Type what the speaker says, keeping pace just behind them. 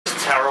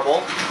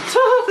terrible.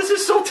 This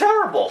is so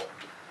terrible.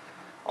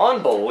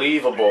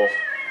 Unbelievable.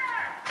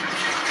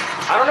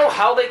 I don't know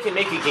how they can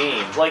make a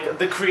game. Like,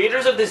 the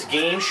creators of this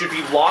game should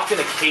be locked in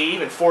a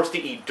cave and forced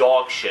to eat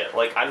dog shit.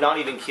 Like, I'm not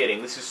even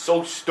kidding. This is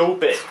so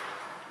stupid.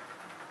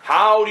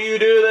 How do you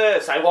do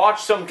this? I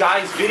watched some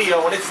guy's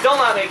video and it's still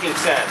not making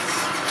sense.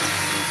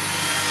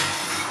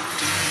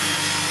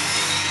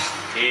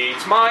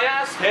 Eats my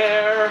ass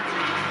hair.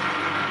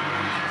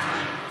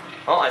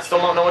 Well, I still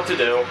don't know what to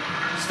do.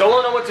 Still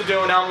don't know what to do,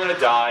 and now I'm gonna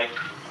die.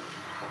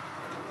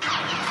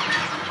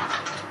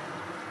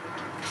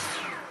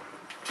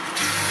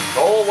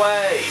 Go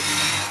away.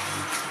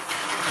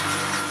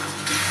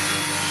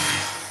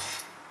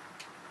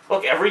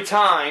 Look, every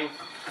time...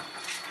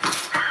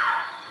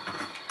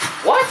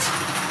 What?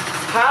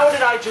 How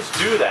did I just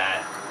do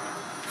that?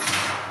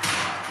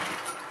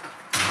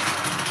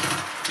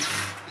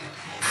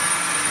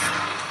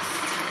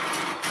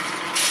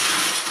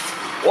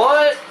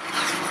 What?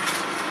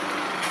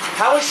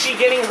 How is she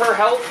getting her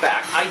health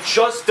back? I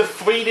just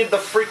defeated the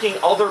freaking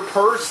other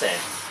person.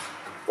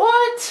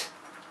 What?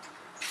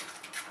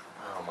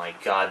 Oh my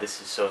god, this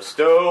is so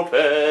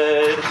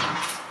stupid.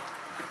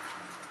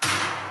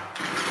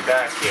 Get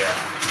back here.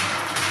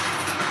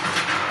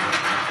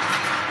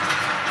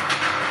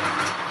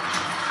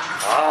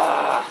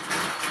 Ah.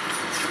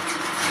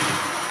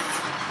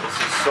 This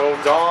is so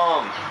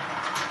dumb.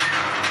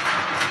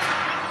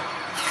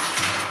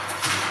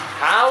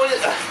 How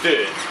is...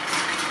 Dude.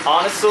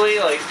 Honestly,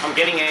 like, I'm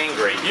getting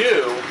angry.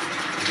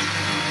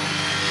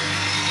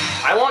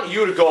 I want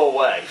you to go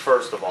away,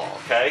 first of all,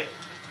 okay?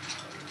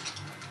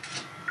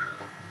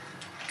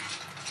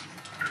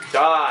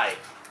 Die.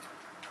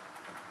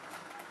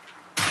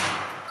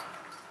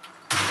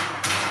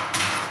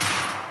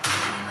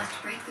 You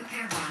must break the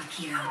pair bond,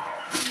 Kyo.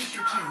 Finish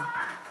your kill.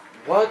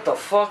 What the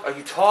fuck are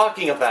you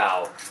talking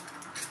about?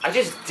 I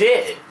just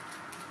did.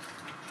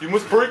 You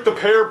must break the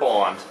pair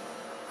bond.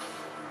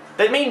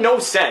 That made no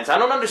sense. I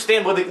don't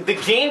understand. Well, the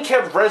game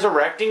kept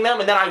resurrecting them,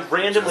 and then I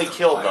randomly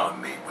killed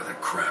them. With a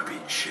crappy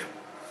chip.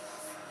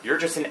 You're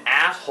just an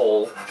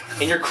asshole,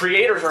 and your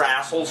creators are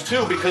assholes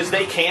too because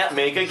they can't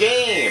make a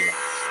game.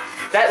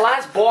 That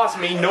last boss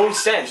made no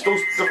sense. The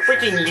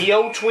freaking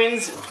Neo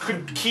twins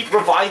could keep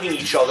reviving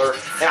each other,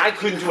 and I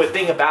couldn't do a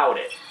thing about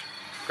it.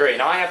 Great.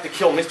 Now I have to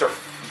kill Mr.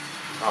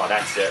 Oh,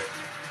 that's it.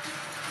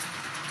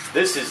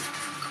 This is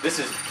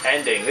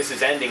ending. This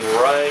is ending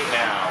right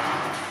now.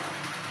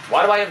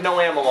 Why do I have no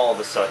ammo all of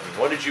a sudden?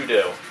 What did you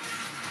do?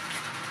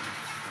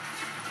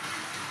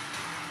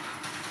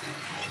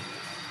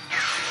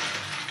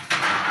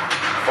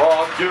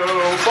 Fuck you!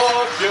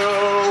 Fuck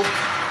you!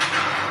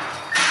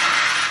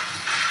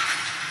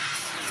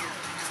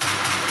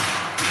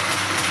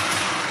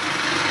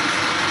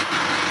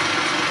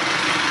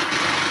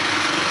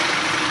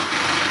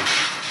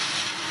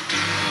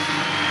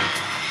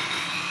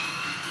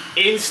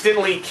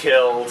 Instantly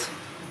killed.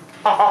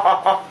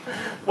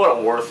 What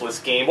a worthless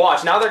game.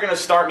 Watch, now they're going to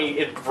start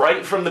me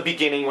right from the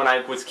beginning when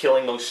I was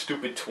killing those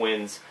stupid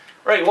twins.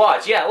 Right,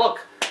 watch. Yeah,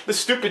 look. The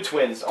stupid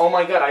twins. Oh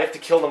my god, I have to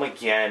kill them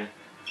again.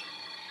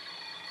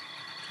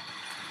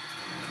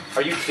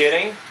 Are you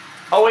kidding?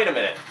 Oh, wait a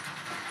minute.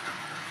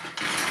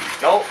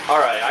 Nope.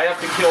 Alright, I have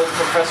to kill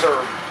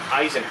Professor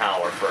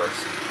Eisenhower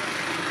first.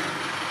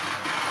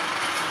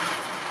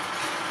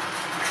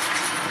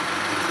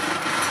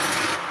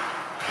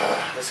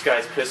 This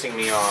guy's pissing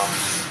me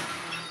off.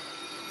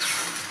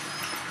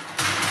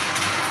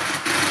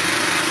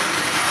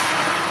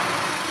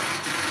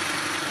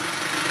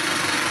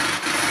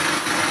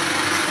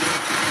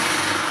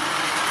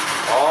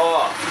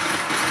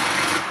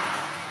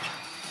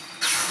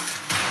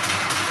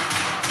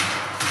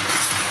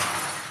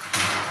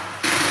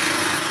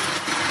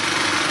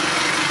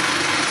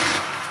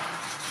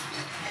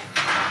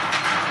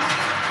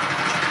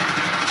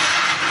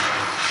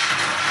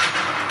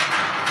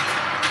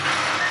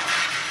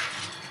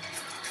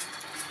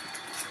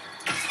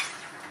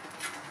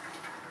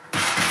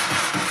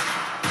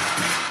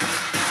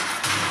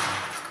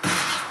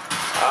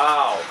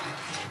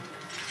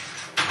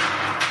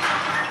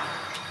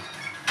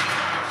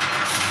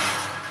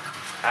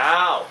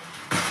 Ow!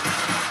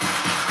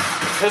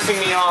 You're pissing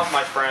me off,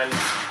 my friend.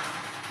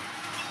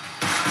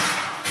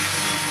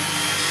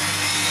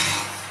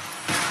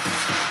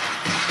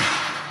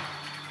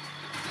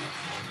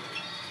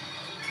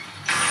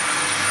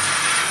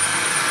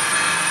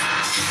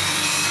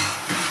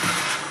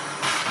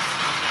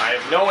 I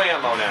have no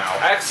ammo now.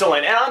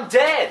 Excellent, and I'm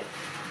dead!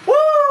 Woo!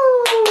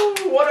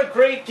 What a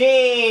great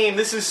game!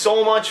 This is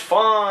so much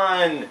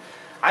fun!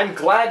 I'm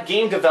glad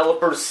game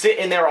developers sit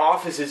in their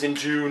offices and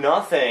do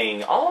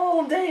nothing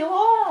all day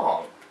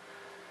long.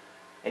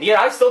 And yet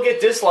I still get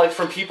dislikes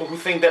from people who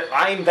think that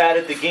I'm bad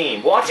at the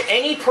game. Watch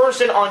any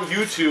person on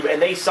YouTube and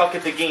they suck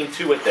at the game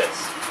too at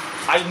this.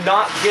 I'm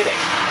not kidding.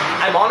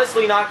 I'm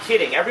honestly not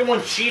kidding.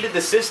 Everyone cheated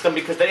the system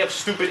because they have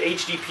stupid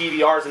HD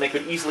PVRs and they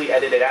could easily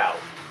edit it out.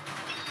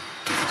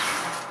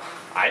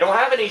 I don't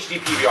have an HD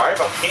PVR, I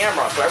have a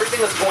camera, so everything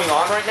that's going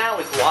on right now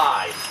is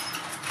live.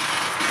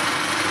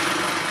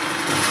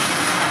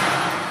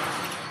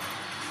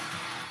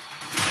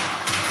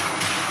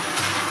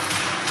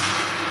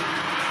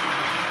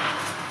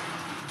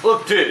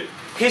 Look, dude,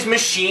 his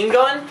machine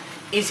gun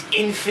is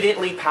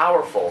infinitely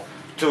powerful.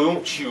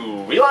 Don't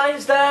you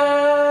realize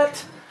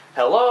that?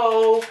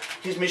 Hello?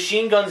 His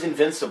machine gun's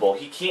invincible.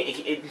 He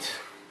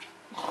can't...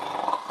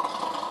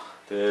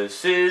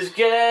 This is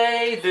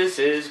gay, this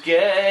is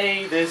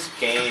gay, this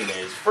game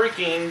is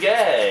freaking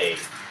gay.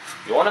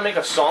 You want to make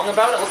a song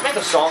about it? Let's make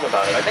a song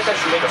about it. I think I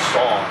should make a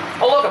song.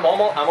 Oh look,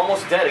 I'm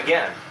almost dead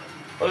again.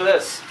 Look at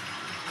this.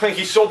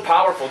 He's so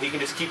powerful, he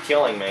can just keep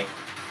killing me.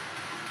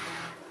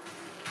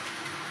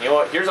 You know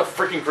what? Here's a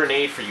freaking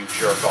grenade for you,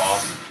 jerk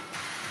off.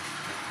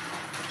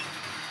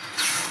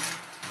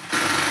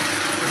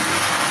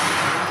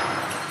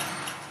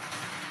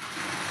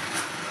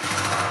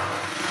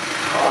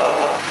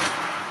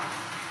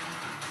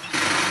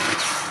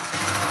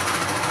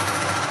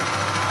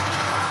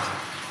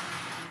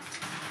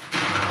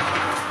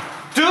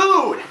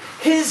 Dude!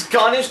 His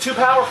gun is too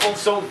powerful,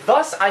 so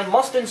thus I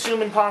must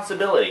assume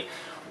impossibility.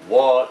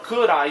 What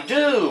could I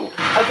do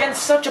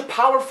against such a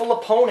powerful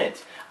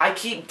opponent? I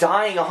keep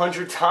dying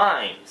 100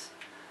 times.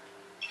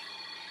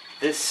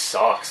 This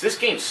sucks. This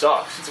game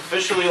sucks. It's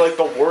officially like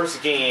the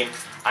worst game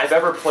I've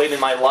ever played in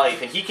my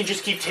life, and he can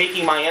just keep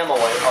taking my ammo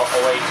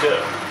away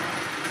too.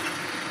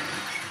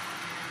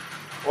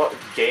 What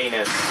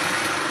gayness.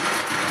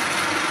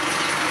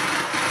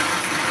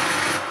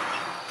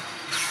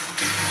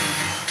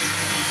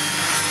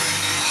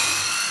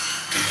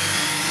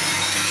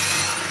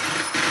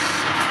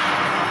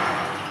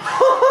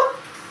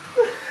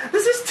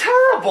 This is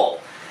terrible!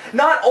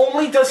 Not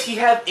only does he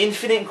have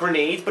infinite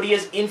grenades, but he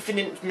has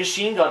infinite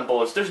machine gun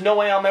bullets. There's no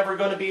way I'm ever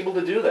going to be able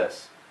to do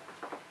this.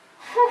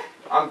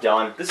 I'm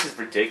done. This is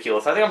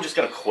ridiculous. I think I'm just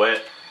going to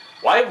quit.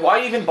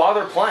 Why even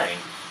bother playing?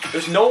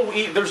 There's no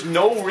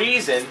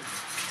reason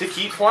to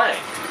keep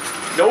playing.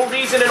 No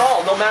reason at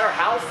all. No matter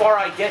how far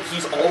I get,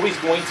 he's always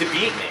going to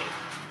beat me.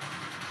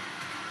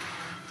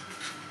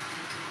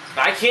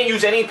 I can't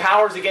use any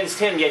powers against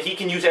him, yet he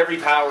can use every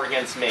power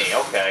against me.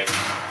 Okay.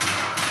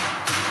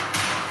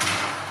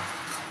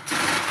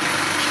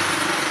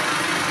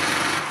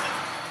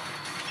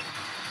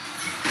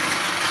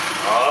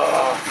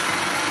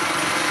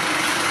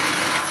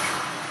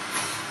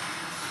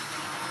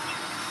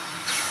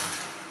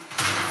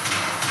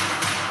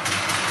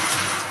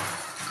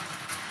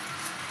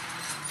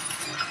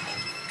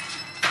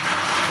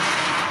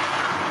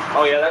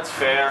 Oh yeah, that's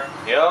fair.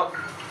 Yep.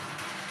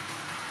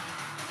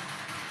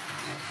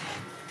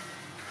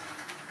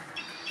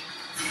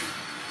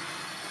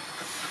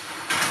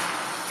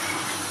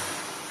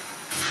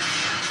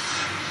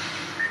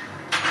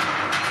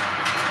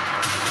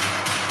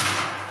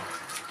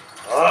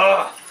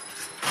 Ugh.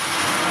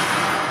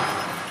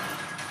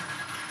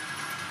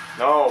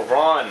 No,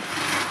 run.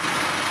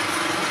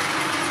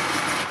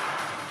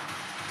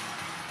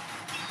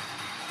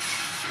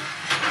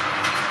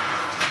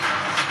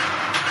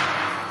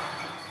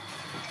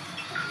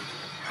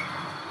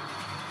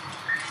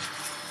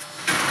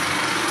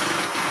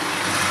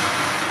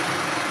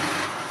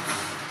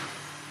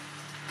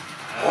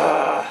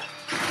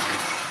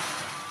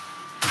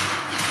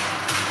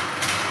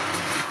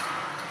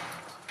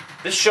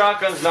 This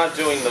shotgun's not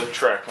doing the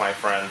trick, my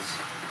friends.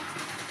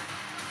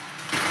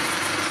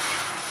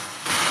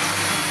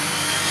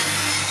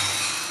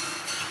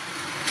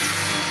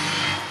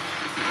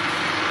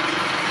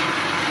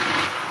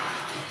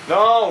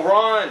 No,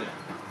 run!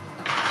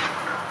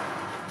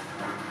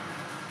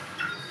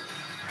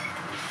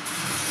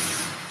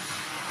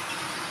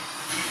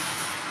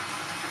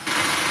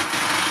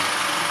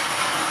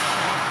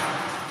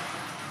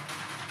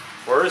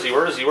 Where is he?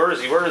 Where is he? Where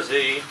is he? Where is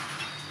he?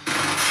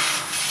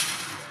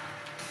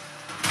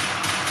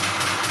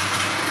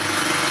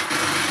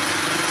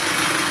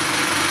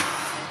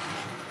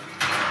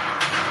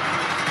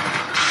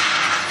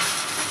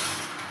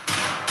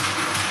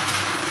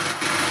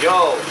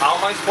 Yo, how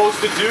am I supposed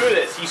to do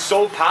this? He's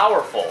so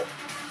powerful.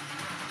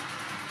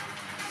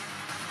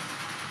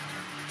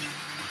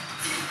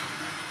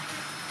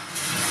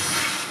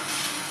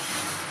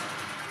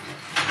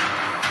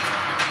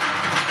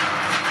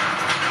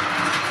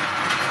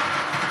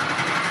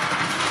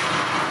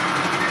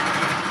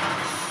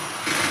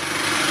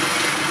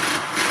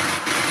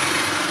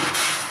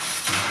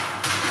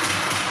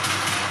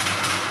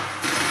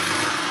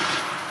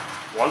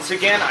 Once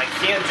again, I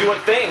can't do a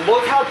thing.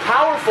 Look how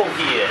powerful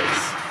he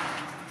is.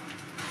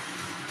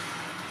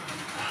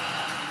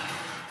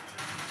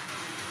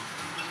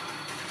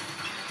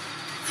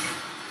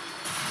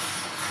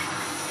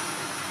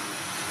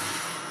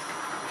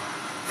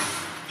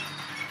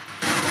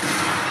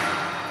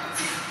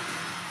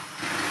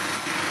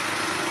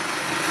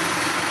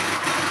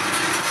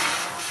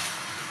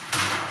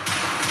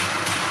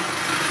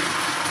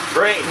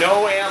 Great,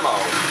 no ammo.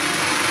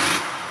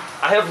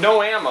 I have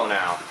no ammo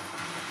now.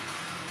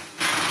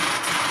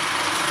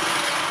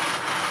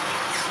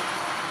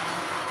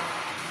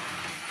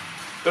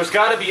 There's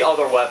got to be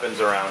other weapons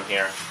around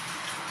here.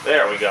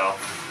 There we go.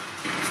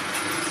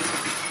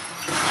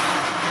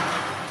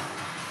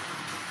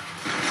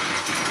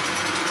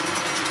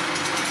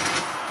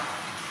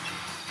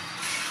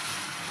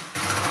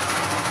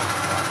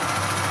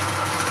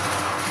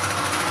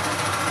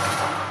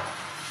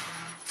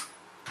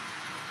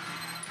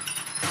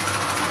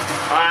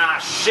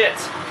 shit!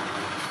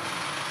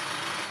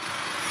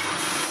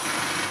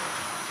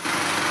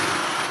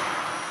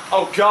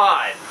 Oh,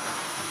 God!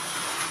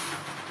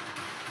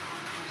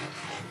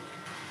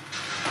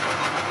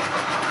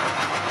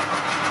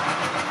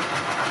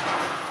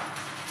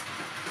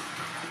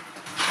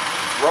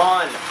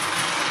 Run!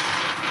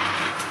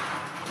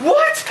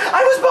 What?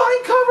 I was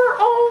behind cover!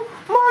 Oh,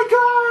 my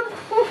God!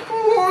 Oh,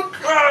 my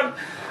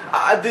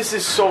God! This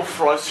is so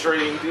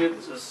frustrating, dude.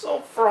 This is so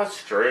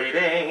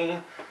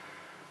frustrating.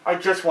 I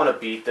just want to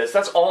beat this.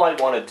 That's all I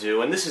want to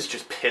do, and this is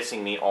just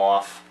pissing me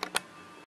off.